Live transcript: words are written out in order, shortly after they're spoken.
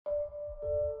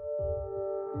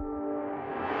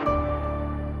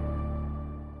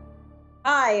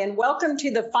Hi, and welcome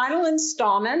to the final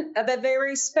installment of a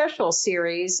very special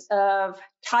series of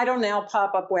Title Now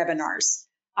pop-up webinars.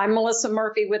 I'm Melissa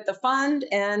Murphy with the fund,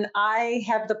 and I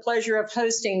have the pleasure of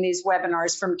hosting these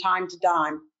webinars from time to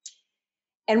time.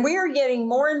 And we are getting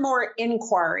more and more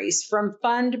inquiries from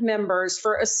fund members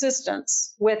for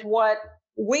assistance with what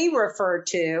we refer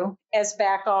to as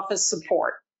back office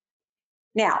support.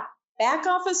 Now, back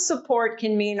office support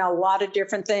can mean a lot of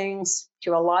different things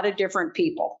to a lot of different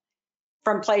people.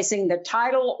 From placing the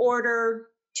title order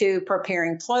to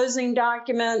preparing closing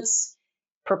documents,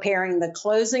 preparing the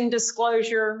closing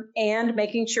disclosure, and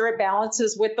making sure it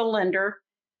balances with the lender,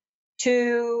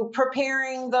 to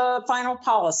preparing the final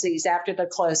policies after the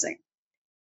closing.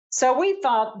 So we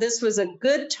thought this was a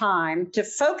good time to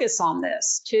focus on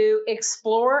this, to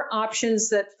explore options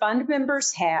that fund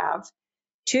members have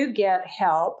to get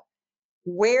help,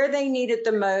 where they need it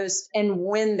the most, and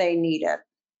when they need it.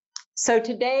 So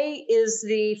today is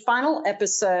the final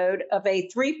episode of a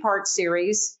three-part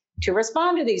series to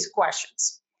respond to these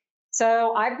questions.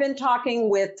 So I've been talking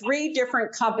with three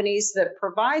different companies that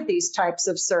provide these types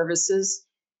of services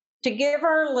to give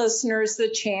our listeners the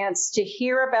chance to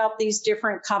hear about these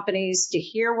different companies, to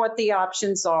hear what the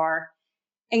options are,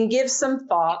 and give some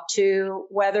thought to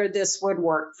whether this would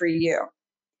work for you.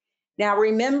 Now,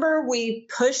 remember, we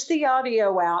push the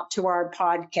audio out to our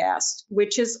podcast,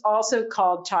 which is also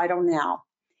called Title Now.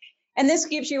 And this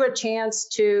gives you a chance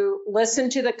to listen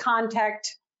to the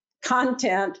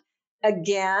content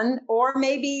again, or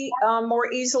maybe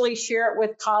more easily share it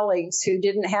with colleagues who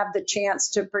didn't have the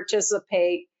chance to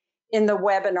participate in the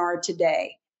webinar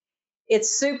today.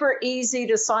 It's super easy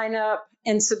to sign up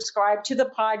and subscribe to the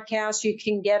podcast. You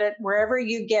can get it wherever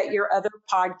you get your other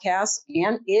podcasts,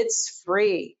 and it's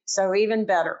free, so even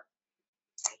better.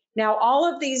 Now,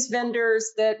 all of these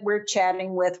vendors that we're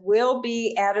chatting with will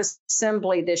be at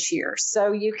Assembly this year,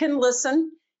 so you can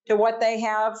listen to what they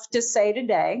have to say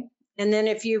today. And then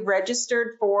if you've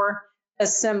registered for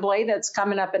Assembly that's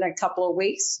coming up in a couple of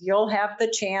weeks, you'll have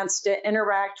the chance to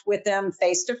interact with them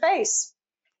face-to-face.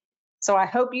 So I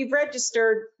hope you've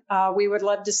registered. We would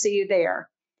love to see you there.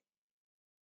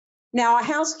 Now, a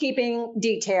housekeeping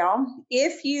detail.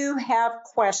 If you have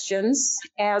questions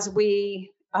as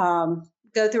we go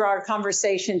through our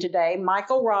conversation today,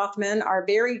 Michael Rothman, our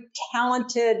very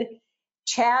talented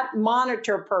chat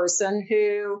monitor person,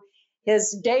 who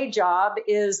his day job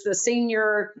is the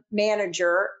senior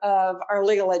manager of our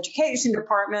legal education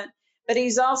department, but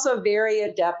he's also very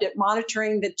adept at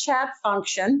monitoring the chat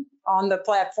function on the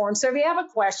platform. So if you have a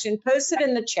question, post it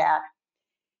in the chat.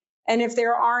 And if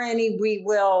there are any, we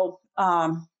will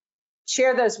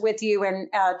share those with you and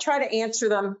try to answer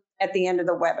them at the end of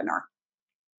the webinar.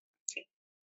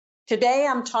 Today,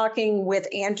 I'm talking with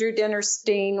Andrew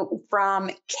Dinnerstein from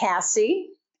CASi,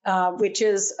 which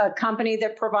is a company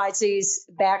that provides these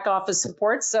back office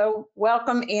supports. So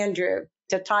welcome, Andrew,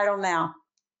 to Title Now.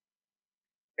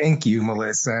 Thank you,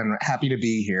 Melissa, and happy to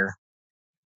be here.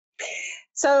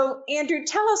 So, Andrew,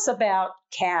 tell us about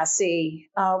CASi.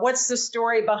 What's the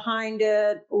story behind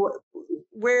it?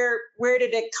 Where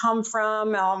did it come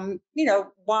from?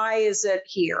 Why is it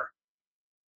here?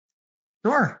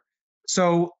 Sure.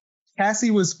 So,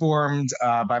 CASi was formed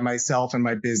by myself and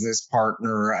my business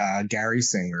partner, Gary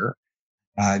Singer.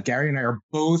 Gary and I are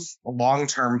both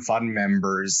long-term fund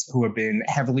members who have been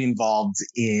heavily involved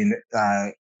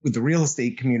with the real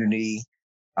estate community,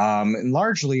 and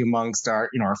largely amongst our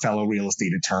fellow real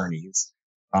estate attorneys.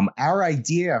 Our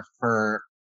idea for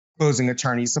closing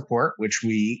attorney support, which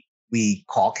we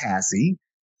call CASi,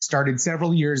 started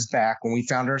several years back when we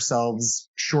found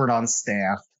ourselves short on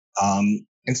staff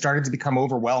and started to become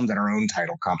overwhelmed at our own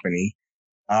title company.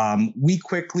 We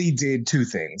quickly did two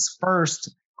things.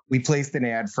 First, we placed an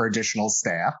ad for additional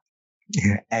staff.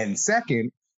 And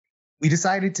second, we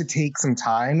decided to take some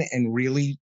time and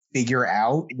really figure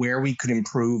out where we could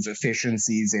improve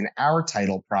efficiencies in our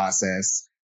title process.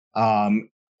 By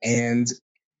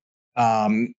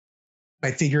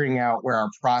figuring out where our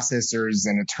processors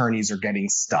and attorneys are getting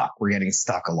stuck. We're getting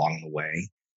stuck along the way.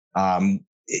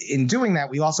 In doing that,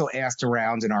 we also asked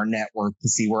around in our network to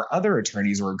see where other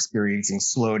attorneys were experiencing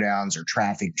slowdowns or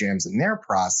traffic jams in their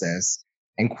process.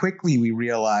 And quickly, we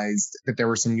realized that there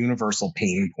were some universal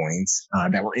pain points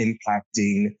that were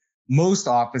impacting most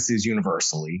offices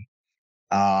universally.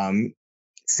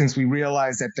 Since we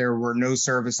realized that there were no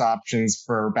service options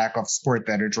for back office support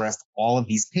that addressed all of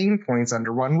these pain points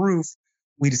under one roof,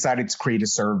 we decided to create a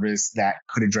service that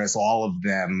could address all of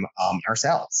them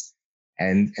ourselves.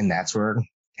 And that's where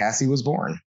CASi was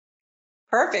born.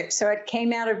 Perfect. So it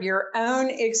came out of your own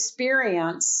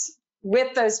experience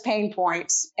with those pain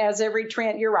points, as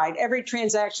you're right, every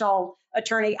transactional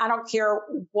attorney, I don't care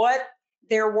what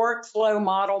their workflow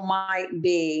model might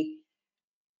be,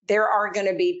 there are going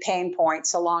to be pain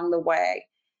points along the way.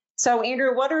 So,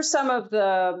 Andrew, what are some of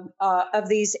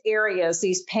these areas,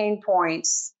 these pain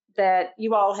points that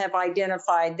you all have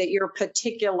identified that you're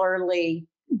particularly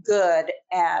good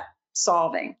at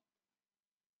solving?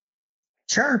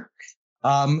 Sure.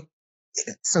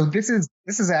 So this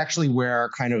is actually where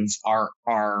kind of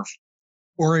our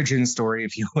origin story,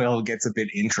 if you will, gets a bit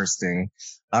interesting.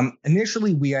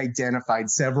 Initially, we identified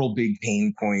several big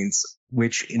pain points,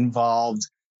 which involved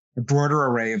a broader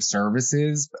array of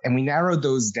services, and we narrowed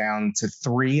those down to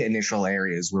three initial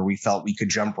areas where we felt we could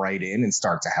jump right in and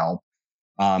start to help.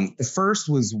 The first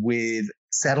was with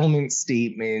settlement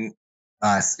statement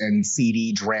and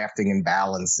CD drafting and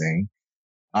balancing.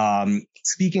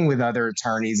 Speaking with other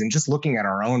attorneys and just looking at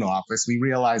our own office, we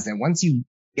realized that once you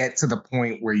get to the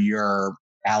point where you're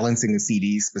balancing a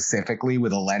CD specifically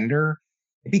with a lender,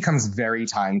 it becomes very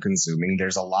time consuming.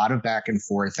 There's a lot of back and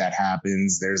forth that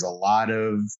happens. There's a lot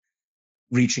of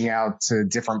reaching out to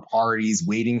different parties,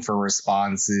 waiting for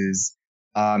responses.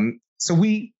 So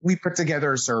we put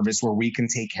together a service where we can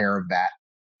take care of that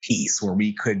piece, where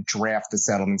we could draft the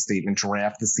settlement statement,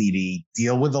 draft the CD,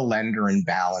 deal with the lender and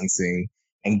balancing,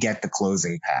 and get the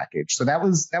closing package. So that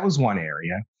was one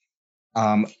area.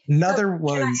 Another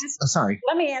was, sorry.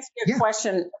 Let me ask you a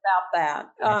question about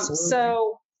that.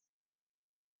 So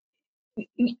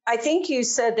I think you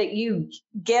said that you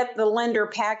get the lender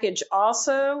package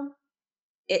also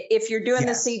if you're doing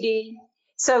the CD.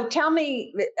 So tell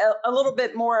me a little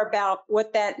bit more about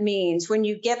what that means. When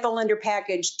you get the lender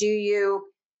package,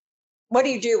 what do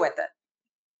you do with it?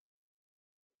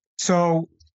 So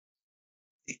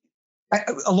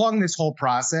along this whole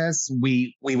process,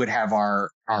 we would have our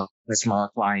customer, our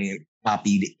client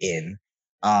copied in.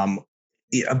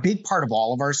 A big part of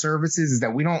all of our services is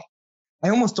that I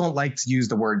almost don't like to use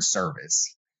the word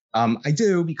service. I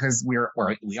do because we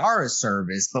are a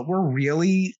service, but we're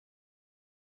really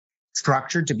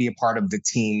structured to be a part of the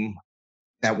team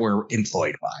that we're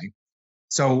employed by.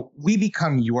 So we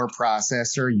become your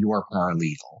processor, your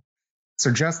paralegal.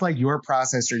 So just like your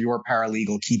processor, your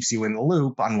paralegal keeps you in the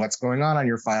loop on what's going on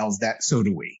your files, so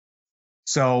do we.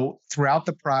 So throughout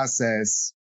the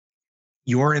process,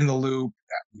 you're in the loop,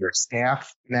 your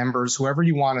staff members, whoever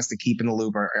you want us to keep in the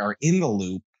loop are in the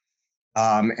loop.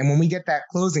 And when we get that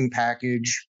closing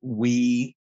package,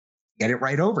 we get it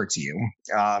right over to you.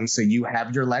 So you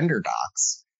have your lender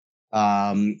docs.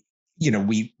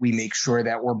 We make sure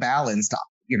that we're balanced,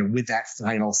 with that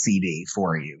final CD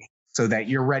for you, so that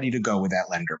you're ready to go with that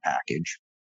lender package.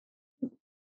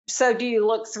 So do you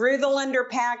look through the lender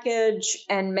package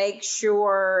and make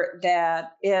sure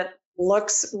that it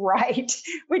looks right,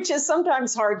 which is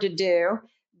sometimes hard to do,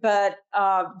 but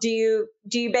do you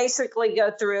basically go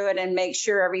through it and make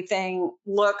sure everything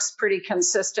looks pretty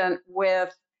consistent with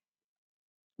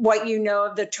what you know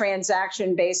of the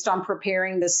transaction based on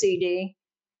preparing the CD?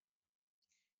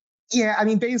 Yeah, I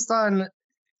mean, based on,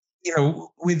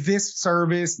 with this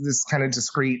service, this kind of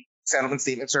discrete settlement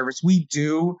statement service, we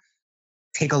do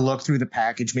take a look through the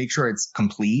package, make sure it's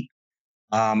complete.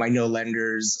 I know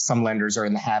some lenders are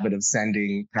in the habit of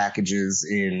sending packages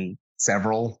in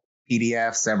several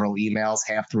PDFs, several emails,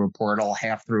 half through a portal,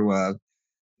 half through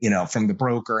from the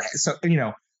broker. So,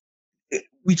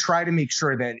 we try to make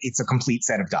sure that it's a complete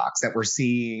set of docs, that we're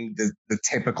seeing the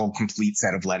typical complete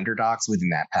set of lender docs within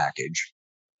that package.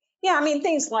 Yeah, I mean,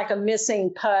 things like a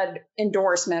missing PUD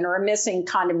endorsement or a missing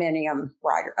condominium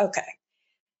rider.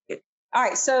 Okay. All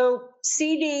right. So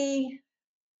CD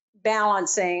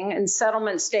balancing and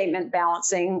settlement statement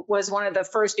balancing was one of the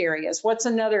first areas. What's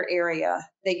another area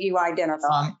that you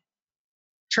identified?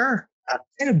 Sure.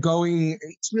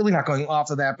 It's really not going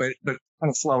off of that, but kind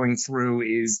of flowing through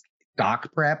is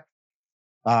doc prep.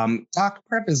 Doc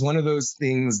prep is one of those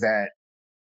things that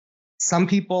some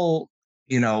people,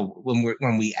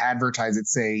 when we advertise it,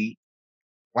 say,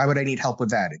 why would I need help with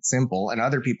that? It's simple. And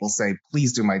other people say,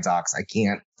 please do my docs. I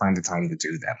can't find the time to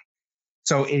do them.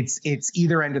 So it's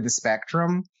either end of the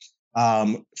spectrum.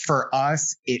 For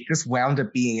us, it just wound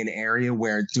up being an area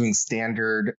where doing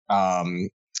standard,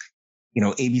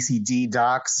 ABCD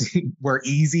docs were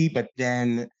easy, but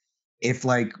then if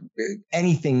like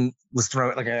anything was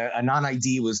thrown, like a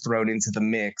non-ID was thrown into the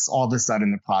mix, all of a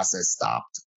sudden the process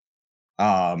stopped.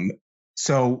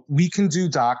 So we can do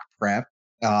doc prep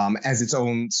as its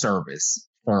own service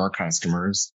for our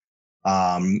customers.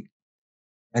 And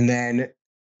then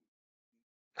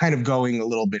kind of going a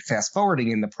little bit fast forwarding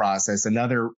in the process,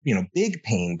 another, big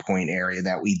pain point area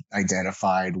that we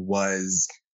identified was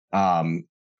um,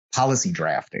 policy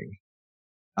drafting.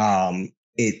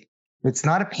 It's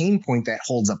not a pain point that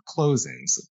holds up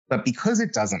closings, but because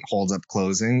it doesn't hold up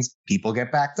closings, people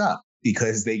get backed up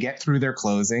because they get through their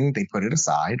closing, they put it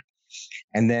aside,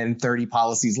 and then 30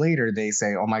 policies later, they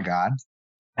say, "Oh my God,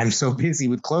 I'm so busy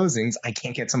with closings, I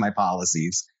can't get to my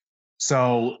policies."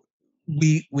 So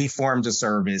we formed a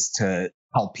service to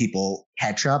help people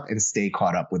catch up and stay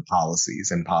caught up with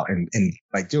policies and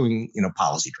by doing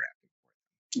policy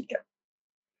drafting.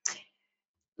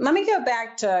 Let me go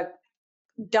back to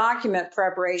document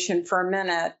preparation for a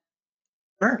minute.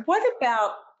 Sure. What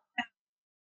about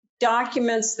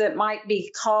documents that might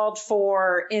be called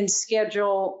for in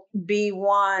Schedule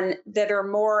B1 that are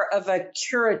more of a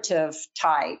curative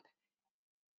type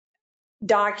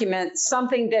document,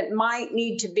 something that might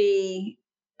need to be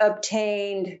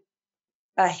obtained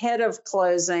ahead of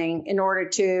closing in order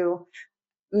to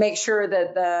make sure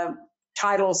that the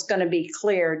title is going to be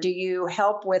clear? Do you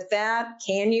help with that?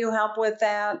 Can you help with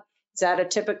that? Is that a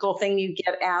typical thing you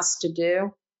get asked to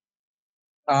do?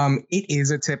 It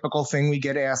is a typical thing we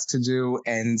get asked to do,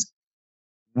 and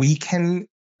we can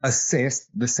assist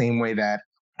the same way that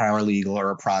paralegal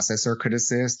or a processor could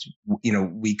assist.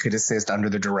 We could assist under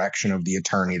the direction of the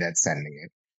attorney that's sending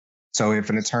it. So if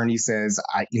an attorney says,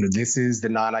 this is the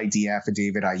non-ID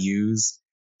affidavit I use,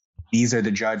 these are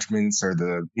the judgments or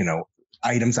the,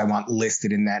 items I want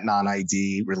listed in that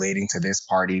non-ID relating to this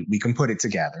party, we can put it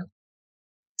together,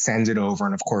 send it over.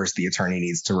 And of course, the attorney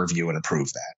needs to review and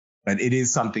approve that. But it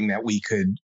is something that we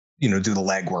could, do the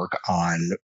legwork on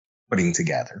putting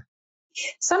together.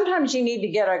 Sometimes you need to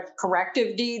get a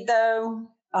corrective deed, though.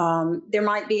 There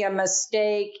might be a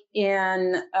mistake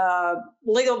in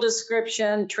legal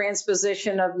description,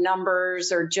 transposition of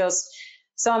numbers, or just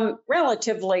some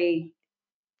relatively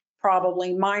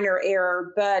probably minor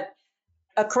error, but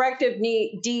a corrective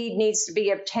deed needs to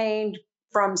be obtained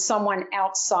from someone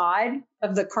outside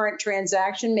of the current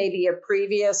transaction, maybe a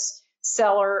previous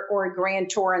seller or a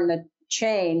grantor in the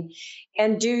chain.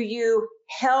 And do you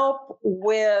help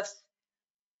with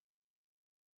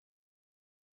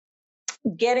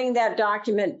getting that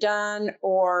document done,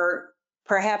 or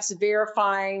perhaps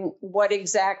verifying what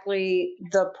exactly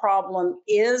the problem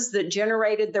is that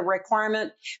generated the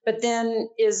requirement? But then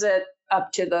is it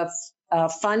up to the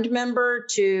fund member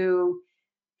to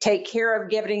take care of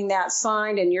getting that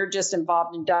signed, and you're just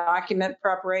involved in document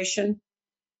preparation?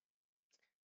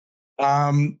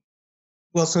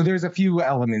 Well, so there's a few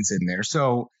elements in there.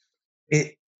 So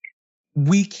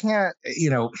we can't,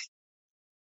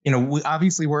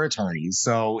 obviously we're attorneys.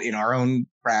 So in our own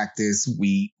practice,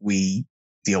 we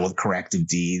deal with corrective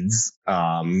deeds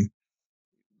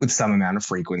with some amount of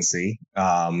frequency.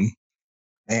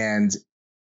 And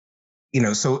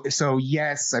so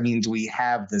yes, I mean, do we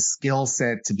have the skill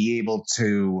set to be able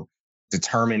to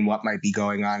determine what might be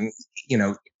going on?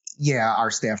 Yeah, our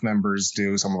staff members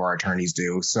do, some of our attorneys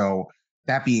do. So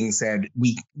that being said,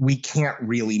 we can't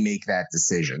really make that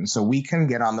decision. So we can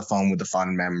get on the phone with the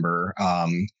fund member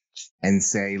and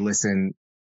say, listen,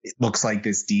 it looks like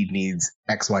this deed needs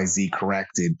XYZ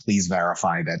corrected. Please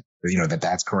verify that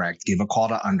that's correct. Give a call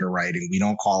to underwriting. We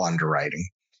don't call underwriting.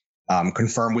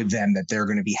 Confirm with them that they're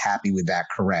going to be happy with that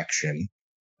correction.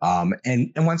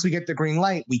 And once we get the green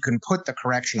light, we can put the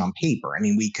correction on paper. I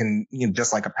mean, we can,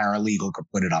 just like a paralegal could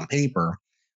put it on paper,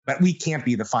 but we can't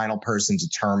be the final person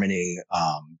determining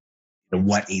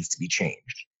what needs to be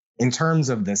changed. In terms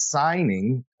of the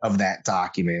signing of that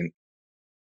document,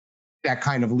 that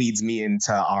kind of leads me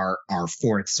into our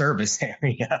fourth service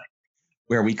area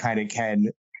where we kind of can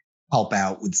help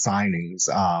out with signings.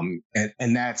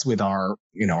 And that's with our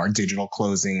digital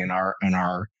closing and our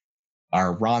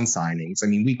RON signings. I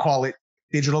mean, we call it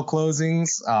digital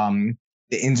closings.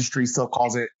 The industry still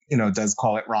calls it, does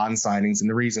call it RON signings. And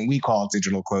the reason we call it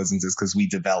digital closings is because we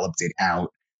developed it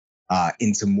out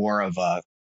into more of a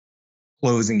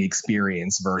closing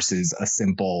experience versus a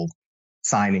simple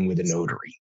signing with a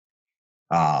notary.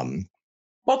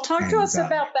 Well, talk to us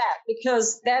about that,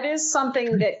 because that is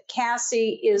something that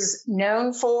CASi is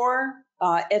known for,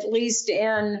 at least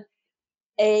in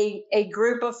a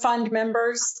group of fund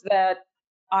members that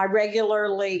I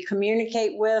regularly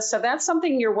communicate with. So that's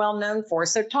something you're well known for.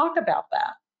 So talk about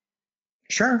that.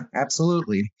 Sure,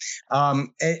 absolutely.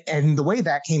 And the way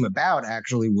that came about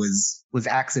actually was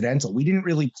accidental. We didn't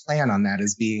really plan on that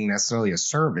as being necessarily a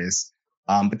service.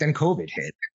 But then COVID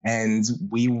hit, and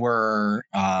we were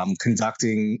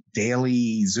conducting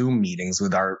daily Zoom meetings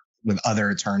with other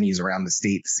attorneys around the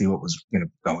state to see what was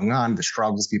going on, the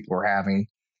struggles people were having,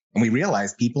 and we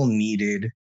realized people needed to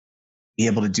be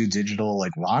able to do digital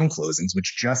RON closings,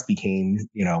 which just became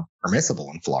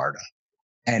permissible in Florida.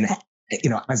 And,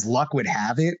 as luck would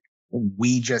have it,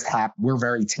 we're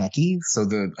very techie. So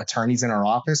the attorneys in our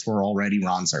office were already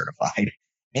Ron certified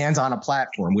and on a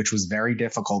platform, which was very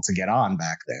difficult to get on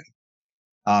back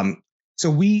then. So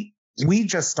we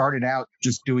just started out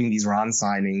just doing these Ron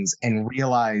signings and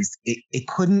realized it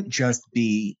couldn't just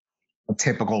be a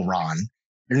typical Ron.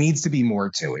 There needs to be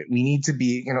more to it. We need to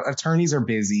be, attorneys are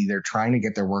busy. They're trying to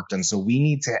get their work done. So we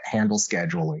need to handle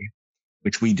scheduling,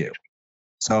 which we do.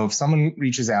 So if someone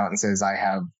reaches out and says, I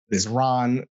have this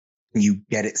Ron, you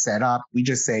get it set up, we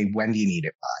just say, when do you need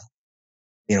it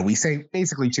by? We say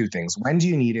basically two things. When do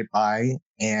you need it by?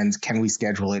 And can we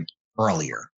schedule it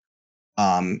earlier?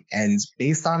 And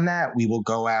based on that, we will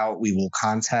go out, we will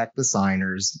contact the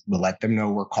signers, we'll let them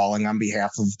know we're calling on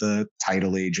behalf of the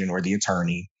title agent or the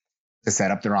attorney to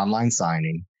set up their online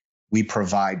signing. We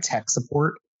provide tech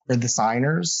support for the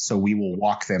signers. So we will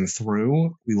walk them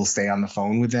through, we will stay on the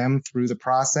phone with them through the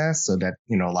process so that,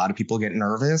 a lot of people get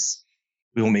nervous.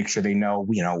 We will make sure they know,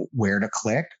 where to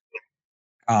click.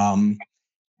 And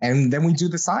then we do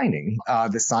the signing.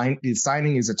 The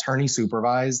signing is attorney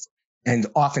supervised and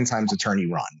oftentimes attorney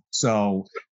run. So,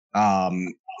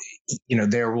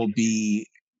 there will be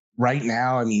right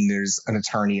now, there's an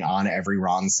attorney on every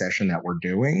Ron session that we're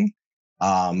doing,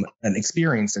 an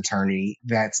experienced attorney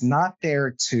that's not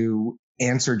there to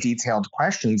answer detailed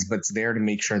questions, but it's there to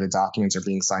make sure the documents are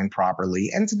being signed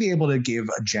properly and to be able to give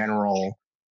a general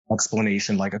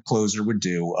explanation like a closer would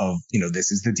do of,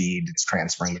 this is the deed, it's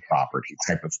transferring the property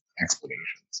type of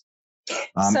explanations.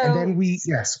 And then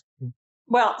yes.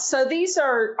 Well, so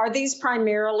are these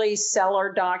primarily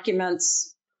seller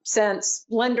documents, since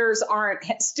lenders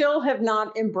still have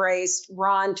not embraced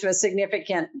Ron to a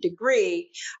significant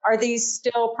degree? Are these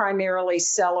still primarily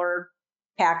seller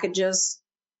packages?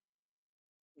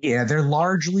 Yeah, they're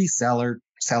largely seller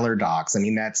docs.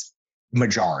 That's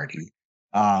majority.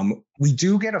 We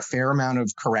do get a fair amount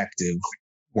of corrective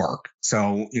work.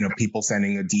 So, people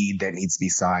sending a deed that needs to be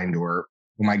signed, or,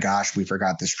 oh my gosh, we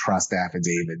forgot this trust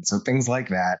affidavit. So things like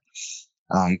that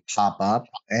pop up.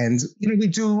 And, we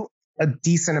do a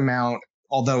decent amount,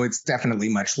 although it's definitely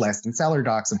much less than seller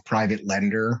docs, of private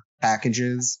lender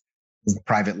packages. The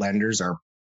private lenders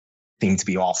seem to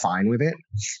be all fine with it.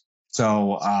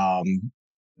 So,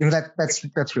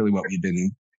 that's really what we've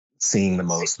been seeing the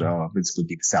most of. This would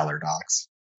be the seller docs.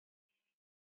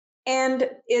 And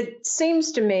it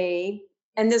seems to me,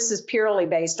 and this is purely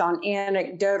based on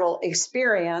anecdotal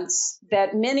experience,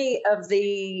 that many of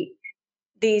these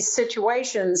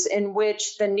situations in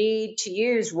which the need to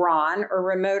use Ron or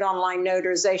remote online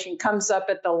notarization comes up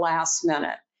at the last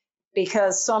minute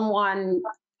because someone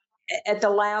at the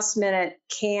last minute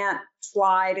can't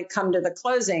fly to come to the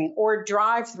closing or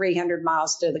drive 300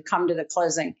 miles to come to the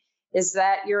closing. Is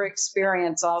that your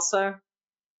experience also?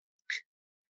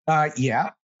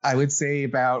 Yeah, I would say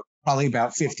probably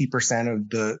about 50% of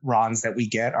the Rons that we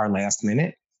get are last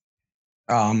minute.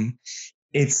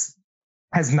 It's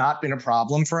has not been a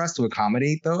problem for us to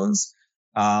accommodate those.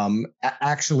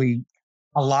 Actually,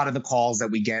 a lot of the calls that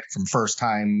we get from first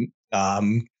time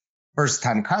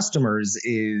customers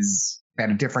is that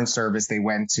a different service they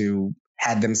went to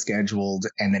had them scheduled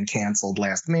and then canceled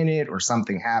last minute, or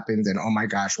something happened and, oh my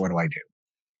gosh, what do I do?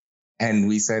 And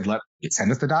we said,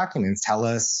 send us the documents,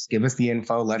 give us the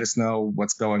info, let us know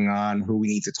what's going on, who we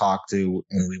need to talk to,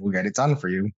 and we will get it done for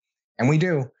you. And we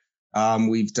do.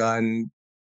 We've done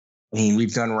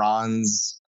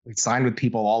Rons. We've signed with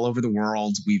people all over the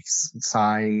world. We've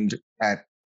signed at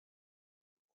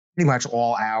pretty much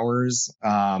all hours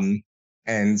and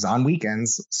on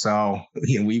weekends. So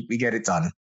we get it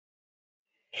done.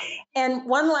 And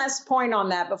one last point on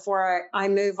that before I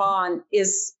move on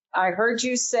is I heard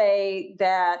you say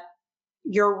that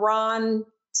your Ron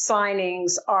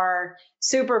signings are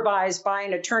supervised by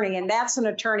an attorney, and that's an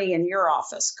attorney in your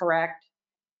office, correct?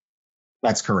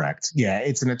 That's correct. Yeah,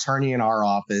 it's an attorney in our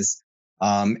office.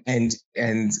 And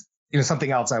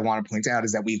something else I want to point out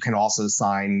is that we can also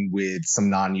sign with some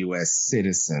non-U.S.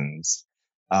 citizens.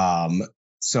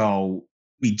 So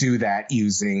we do that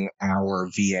using our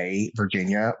VA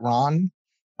Virginia Ron.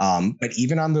 But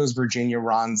even on those Virginia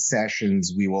Ron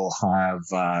sessions, we will have,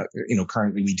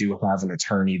 currently we do have an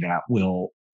attorney that will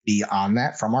be on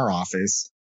that from our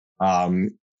office,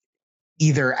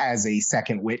 either as a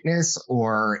second witness,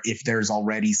 or if there's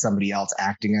already somebody else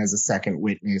acting as a second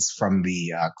witness from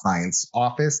the client's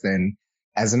office, then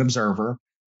as an observer,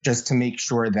 just to make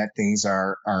sure that things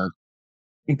are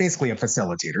basically a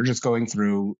facilitator, just going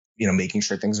through, making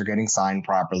sure things are getting signed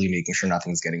properly, making sure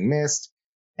nothing's getting missed.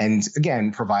 And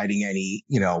again, providing any,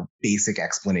 basic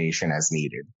explanation as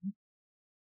needed.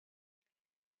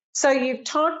 So you've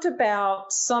talked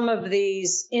about some of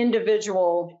these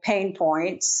individual pain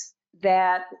points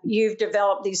that you've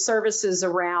developed these services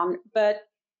around, but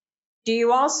do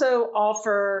you also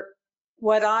offer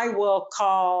what I will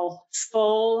call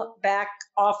full back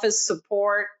office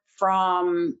support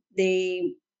from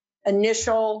the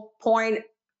initial point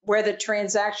where the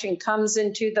transaction comes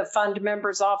into the fund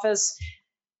member's office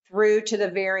through to the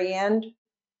very end?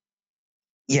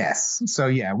 Yes. So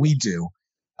yeah, we do.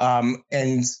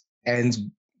 And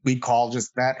we call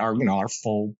just that our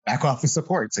full back office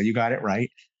support. So you got it right.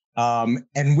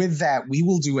 And with that, we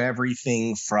will do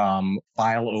everything from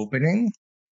file opening.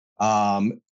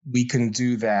 Um, we can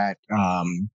do that.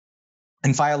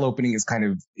 And file opening is kind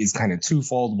of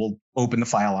twofold. We'll open the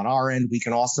file on our end. We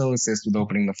can also assist with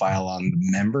opening the file on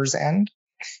the member's end.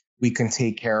 We can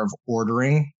take care of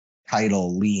ordering,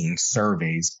 title, lien,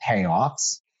 surveys,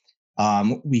 payoffs.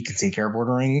 We can take care of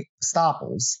ordering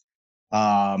stopples.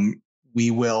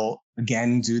 We will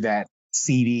again do that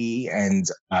CD and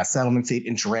settlement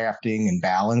statement drafting and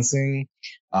balancing.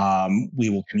 We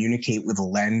will communicate with the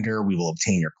lender. We will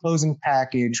obtain your closing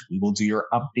package. We will do your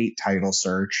update title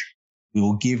search. We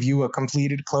will give you a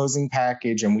completed closing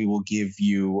package, and we will give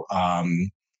you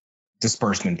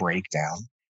disbursement breakdown.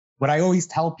 What I always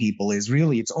tell people is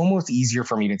really it's almost easier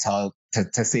for me to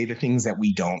say the things that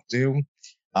we don't do.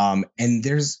 And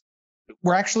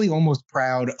we're actually almost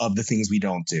proud of the things we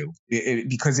don't do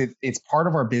because it's part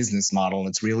of our business model. And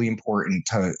it's really important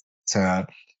to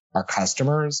our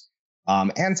customers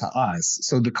and to us.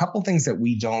 So the couple things that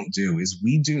we don't do is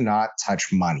we do not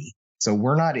touch money. So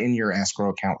we're not in your escrow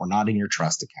account. We're not in your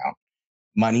trust account.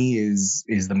 Money is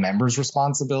the member's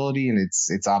responsibility, and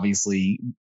it's obviously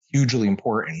hugely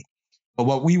important. But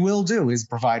what we will do is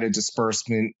provide a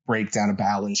disbursement breakdown, a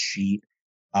balance sheet.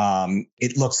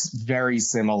 It looks very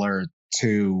similar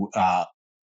to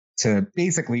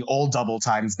basically old double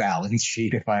times balance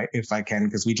sheet, if I can,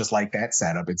 because we just like that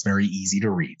setup. It's very easy to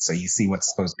read. So you see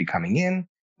what's supposed to be coming in,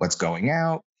 what's going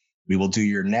out. We will do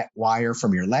your net wire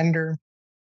from your lender.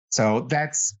 So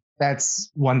that's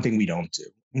one thing we don't do.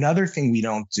 Another thing we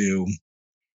don't do,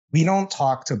 we don't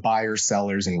talk to buyers,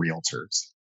 sellers, and realtors.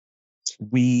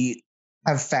 We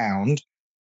have found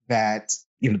that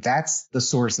that's the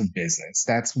source of business.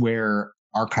 That's where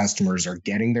our customers are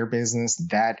getting their business.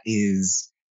 That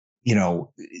is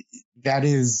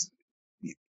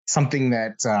something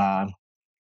that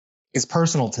is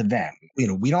personal to them.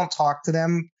 We don't talk to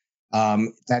them.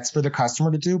 That's for the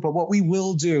customer to do. But what we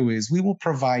will do is we will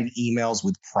provide emails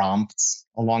with prompts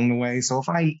along the way. So if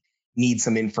I need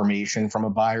some information from a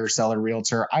buyer, seller,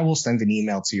 realtor, I will send an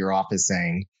email to your office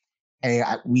saying, hey,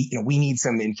 we need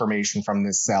some information from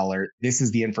this seller. This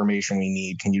is the information we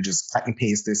need. Can you just cut and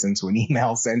paste this into an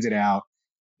email, send it out,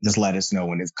 just let us know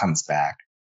when it comes back.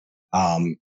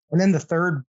 And then the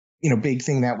third, big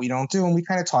thing that we don't do, and we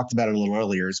kind of talked about it a little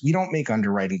earlier, is we don't make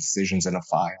underwriting decisions in a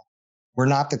file. We're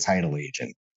not the title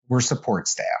agent. We're support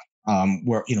staff.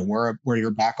 We're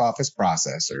your back office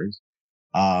processors.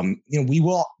 We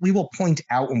will point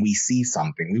out when we see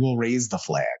something. We will raise the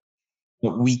flag,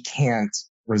 but we can't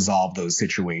resolve those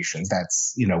situations.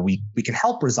 That's, we can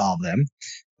help resolve them,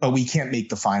 but we can't make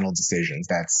the final decisions.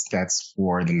 That's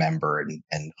for the member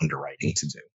and underwriting to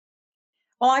do.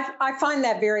 Well, I find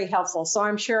that very helpful. So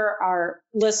I'm sure our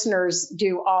listeners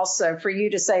do also, for you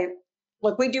to say,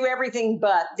 look, we do everything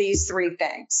but these three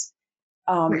things.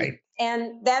 Right.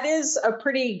 And that is a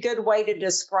pretty good way to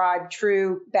describe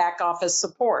true back office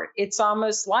support. It's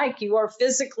almost like you are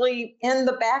physically in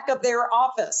the back of their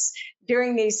office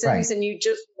doing these things, Right. and you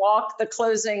just walk the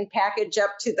closing package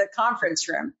up to the conference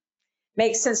room.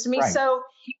 Makes sense to me. Right. So,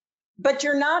 but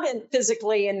you're not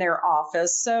physically in their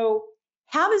office. So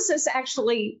how does this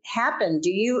actually happen? Do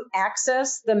you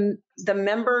access the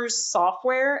members'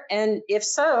 software? And if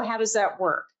so, how does that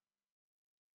work?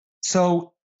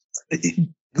 So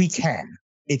we can.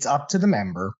 It's up to the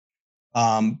member,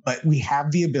 but we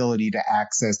have the ability to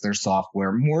access their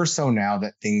software more so now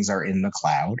that things are in the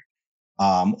cloud.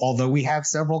 Although we have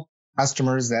several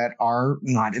customers that are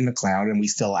not in the cloud and we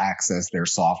still access their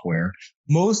software.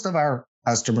 Most of our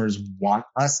customers want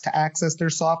us to access their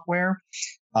software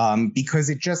because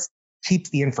it just keeps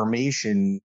the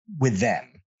information with them.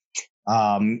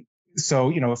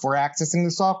 So, if we're accessing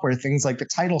the software, things like the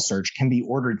title search can be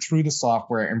ordered through the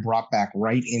software and brought back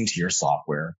right into your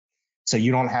software. So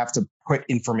you don't have to put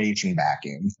information back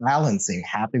in. Balancing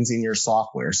happens in your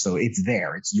software. So it's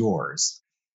there, it's yours.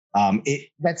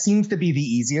 That seems to be the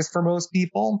easiest for most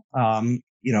people. And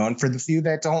for the few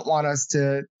that don't want us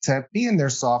to be in their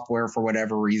software for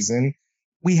whatever reason,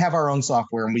 we have our own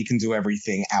software and we can do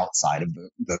everything outside of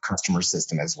the customer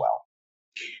system as well.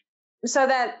 So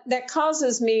that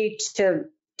causes me to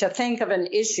think of an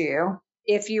issue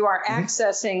if you are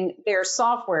accessing their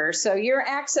software. So you're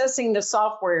accessing the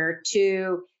software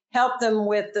to help them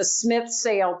with the Smith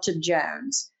sale to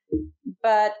Jones.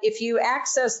 But if you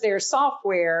access their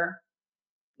software,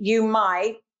 you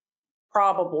might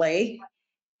probably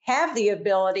have the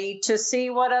ability to see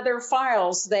what other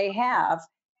files they have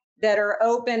that are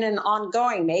open and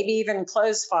ongoing, maybe even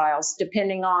closed files,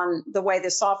 depending on the way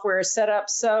the software is set up.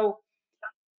 So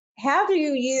how do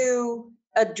you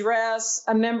address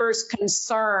a member's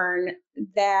concern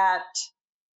that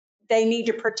they need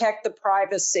to protect the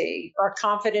privacy or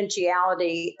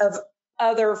confidentiality of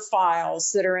other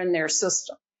files that are in their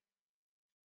system?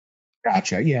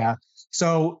 Gotcha. Yeah.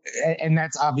 So, and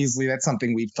that's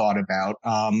something we've thought about.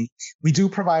 We do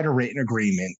provide a written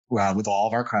agreement with all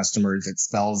of our customers that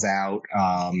spells out,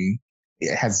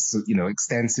 it has,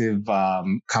 extensive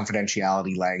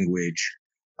confidentiality language.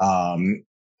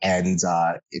 And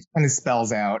it kind of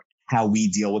spells out how we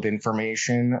deal with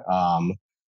information.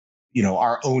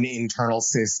 Our own internal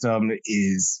system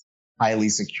is highly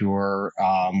secure.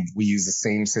 We use the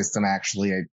same system,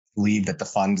 actually, I believe that the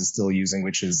fund is still using,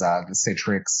 which is the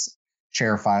Citrix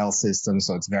share file system.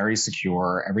 So it's very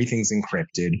secure. Everything's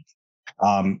encrypted.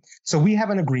 So we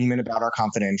have an agreement about our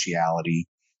confidentiality.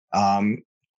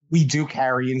 We do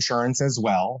carry insurance as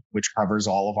well, which covers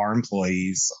all of our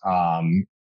employees.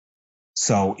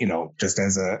 So, just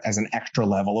as an extra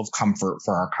level of comfort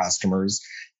for our customers.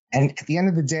 And at the end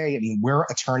of the day, I mean, we're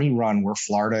attorney run, we're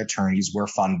Florida attorneys, we're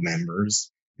fund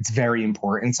members. It's very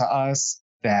important to us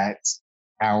that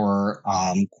our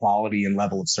quality and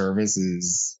level of service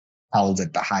is held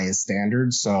at the highest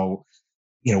standards. So,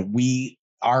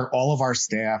 all of our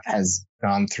staff has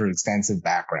gone through extensive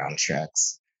background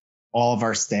checks. All of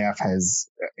our staff has,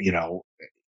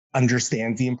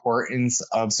 understands the importance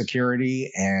of security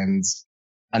and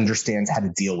understands how to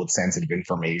deal with sensitive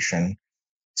information.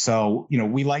 So,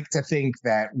 we like to think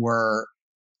that we're,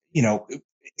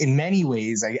 in many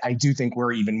ways, I do think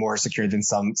we're even more secure than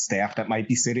some staff that might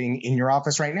be sitting in your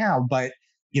office right now. But,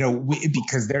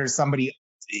 because there's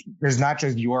not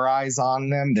just your eyes on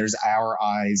them, there's our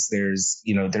eyes, there's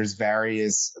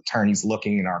various attorneys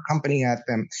looking in our company at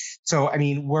them. So, I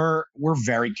mean, we're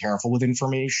very careful with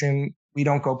information. We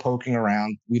don't go poking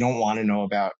around. We don't want to know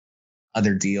about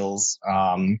other deals.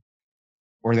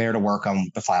 We're there to work on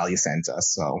the file you sent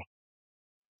us. So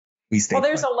we stay. Well,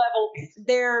 there's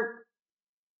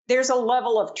a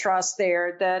level of trust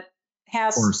there that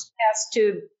has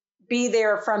to be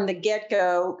there from the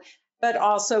get-go, but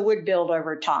also would build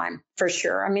over time for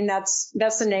sure. I mean, that's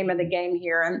the name of the game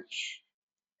here. And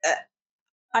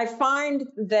I find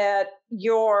that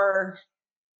your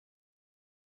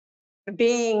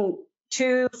being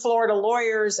two Florida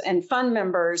lawyers and fund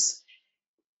members,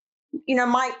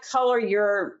 might color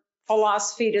your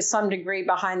philosophy to some degree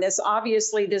behind this.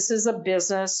 Obviously, this is a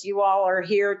business. You all are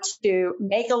here to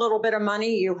make a little bit of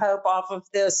money, you hope, off of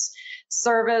this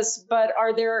service. But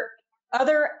are there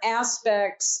other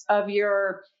aspects of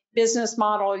your business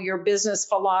model, your business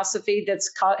philosophy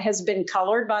has been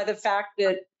colored by the fact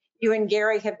that you and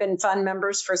Gary have been fund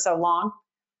members for so long?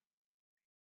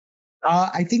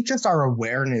 I think just our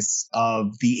awareness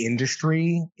of the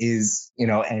industry is,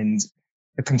 and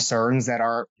the concerns that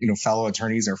our, fellow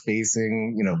attorneys are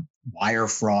facing, wire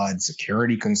fraud,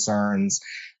 security concerns,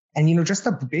 and, just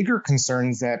the bigger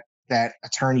concerns that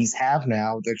attorneys have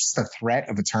now. There's the threat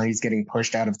of attorneys getting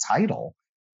pushed out of title.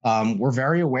 We're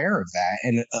very aware of that.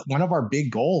 And one of our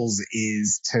big goals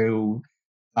is to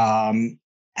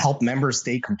help members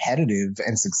stay competitive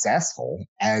and successful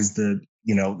as the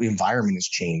environment is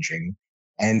changing,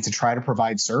 and to try to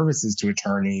provide services to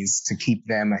attorneys to keep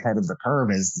them ahead of the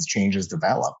curve as the changes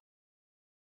develop.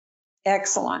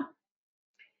 Excellent.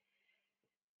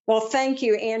 Well, thank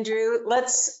you, Andrew.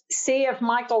 Let's see if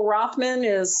Michael Rothman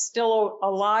is still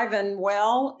alive and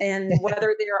well, and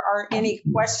whether there are any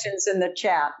questions in the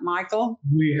chat. Michael?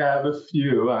 We have a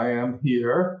few. I am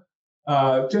here.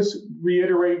 Just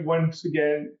reiterate once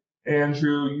again,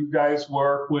 Andrew, you guys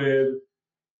work with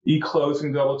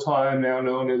eClosing Double Time, now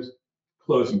known as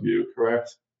Closing View,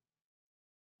 correct?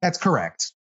 That's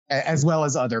correct, as well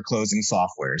as other closing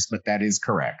softwares, but that is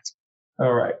correct.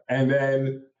 All right. And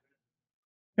then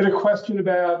I had a question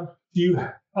about, do you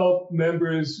help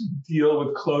members deal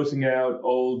with closing out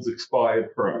old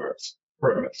expired permits?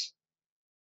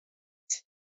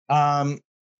 The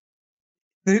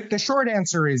short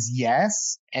answer is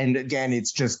yes. And again,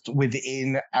 it's just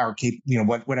within our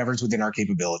whatever's within our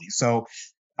capability. So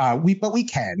But we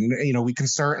can, we can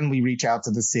certainly reach out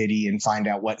to the city and find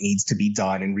out what needs to be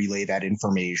done and relay that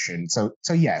information. So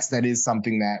yes, that is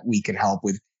something that we can help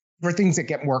with. For things that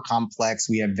get more complex,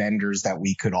 we have vendors that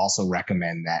we could also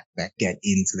recommend that get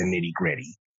into the nitty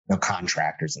gritty,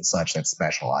 contractors and such that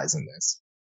specialize in this.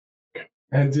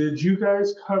 And did you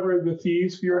guys cover the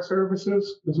fees for your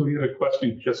services? Because we had a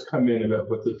question just come in about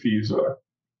what the fees are.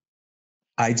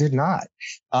 I did not.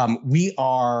 We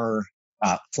are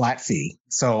flat fee.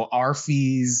 So our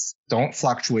fees don't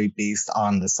fluctuate based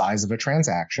on the size of a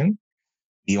transaction.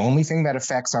 The only thing that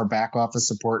affects our back office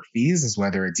support fees is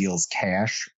whether a deal is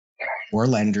cash or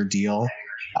lender deal.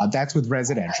 That's with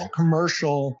residential.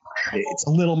 Commercial, it's a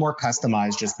little more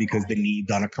customized just because the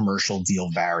needs on a commercial deal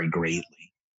vary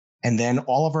greatly. And then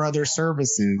all of our other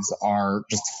services are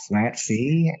just flat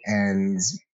fee. And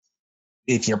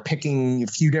if you're picking a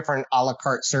few different a la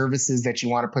carte services that you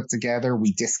want to put together,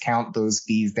 we discount those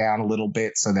fees down a little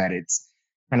bit so that it's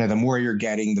kind of the more you're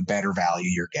getting, the better value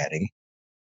you're getting.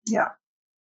 Yeah.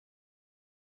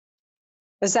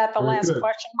 Is that the Very last good.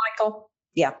 question, Michael?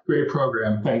 Yeah. Great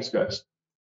program. Thanks, guys.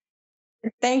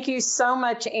 Thank you so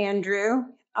much, Andrew.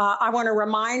 I want to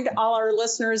remind all our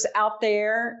listeners out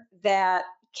there that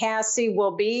CASi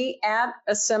will be at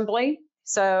Assembly.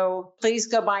 So please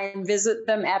go by and visit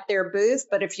them at their booth.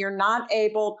 But if you're not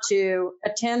able to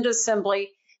attend Assembly,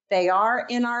 they are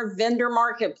in our vendor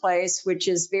marketplace, which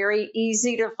is very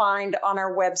easy to find on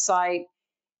our website.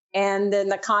 And then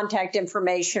the contact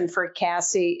information for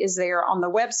CASi is there on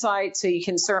the website, so you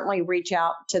can certainly reach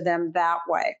out to them that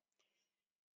way.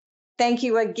 Thank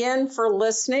you again for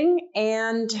listening.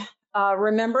 And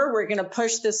remember, we're going to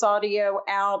push this audio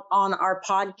out on our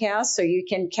podcast so you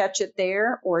can catch it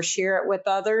there or share it with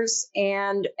others.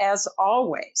 And as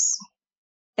always,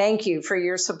 thank you for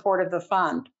your support of the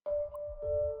fund.